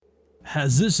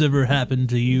Has this ever happened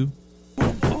to you?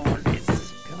 I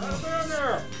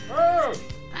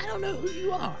don't know who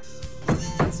you are.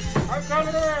 I'm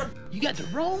coming in. You got the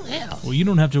wrong house. Well, you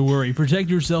don't have to worry. Protect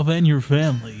yourself and your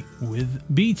family with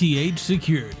BTH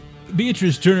Secured.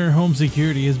 Beatrice Turner Home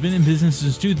Security has been in business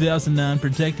since 2009,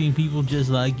 protecting people just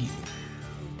like you.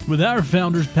 With our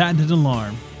founder's patented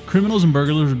alarm, criminals and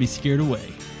burglars will be scared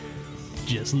away.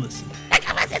 Just listen.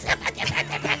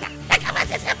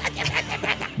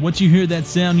 Once you hear that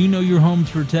sound, you know your home's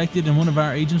protected, and one of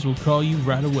our agents will call you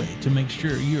right away to make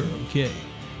sure you're okay.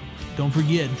 Don't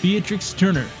forget, Beatrix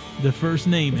Turner, the first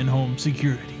name in home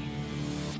security.